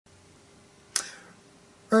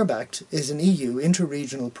Urbact is an EU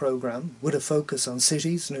inter-regional programme with a focus on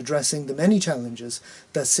cities and addressing the many challenges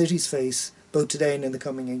that cities face both today and in the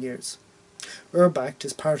coming years. Urbact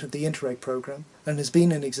is part of the Interreg programme and has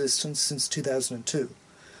been in existence since 2002.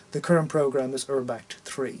 The current programme is Urbact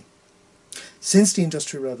Iii. Since the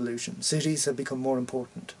Industrial Revolution, cities have become more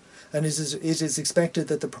important, and it is expected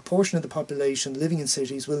that the proportion of the population living in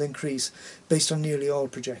cities will increase based on nearly all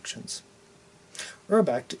projections.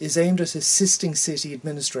 Urbact is aimed at assisting city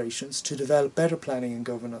administrations to develop better planning and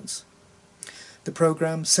governance. The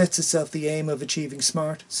programme sets itself the aim of achieving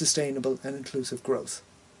smart, sustainable and inclusive growth.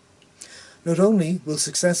 Not only will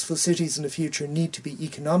successful cities in the future need to be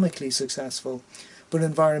economically successful, but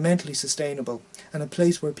environmentally sustainable and a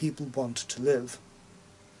place where people want to live.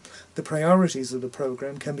 The priorities of the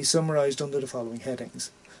programme can be summarised under the following headings: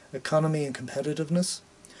 economy and competitiveness,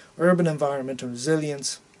 urban environment and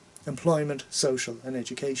resilience, employment, social and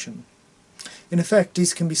education. In effect,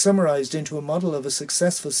 these can be summarised into a model of a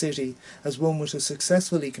successful city as one with a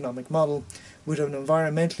successful economic model, with an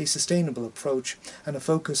environmentally sustainable approach and a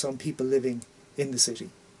focus on people living in the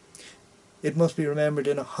city. It must be remembered,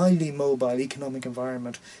 in a highly mobile economic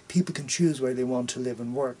environment, people can choose where they want to live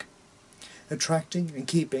and work. Attracting and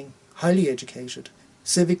keeping highly educated,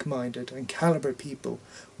 civic-minded and calibre people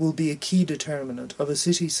will be a key determinant of a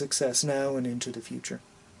city's success now and into the future.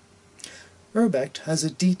 Urbact has a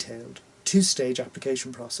detailed two-stage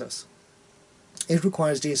application process. It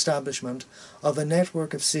requires the establishment of a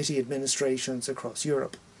network of city administrations across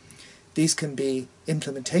Europe. These can be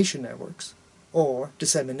implementation networks or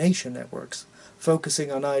dissemination networks,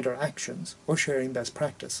 focusing on either actions or sharing best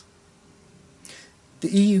practice. The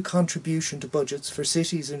EU contribution to budgets for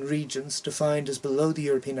cities and regions defined as below the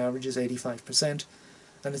European average is 85%,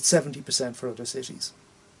 and it's 70% for other cities.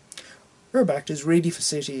 Urbact is really for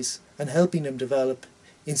cities and helping them develop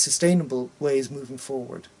in sustainable ways moving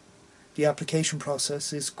forward. The application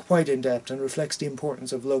process is quite in-depth and reflects the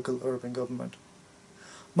importance of local urban government.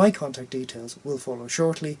 My contact details will follow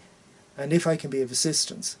shortly, and if I can be of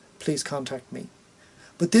assistance, please contact me.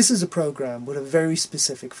 But this is a programme with a very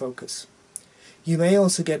specific focus. You may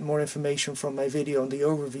also get more information from my video on the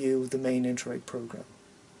overview of the main Interreg programme.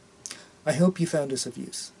 I hope you found this of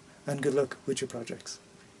use, and good luck with your projects.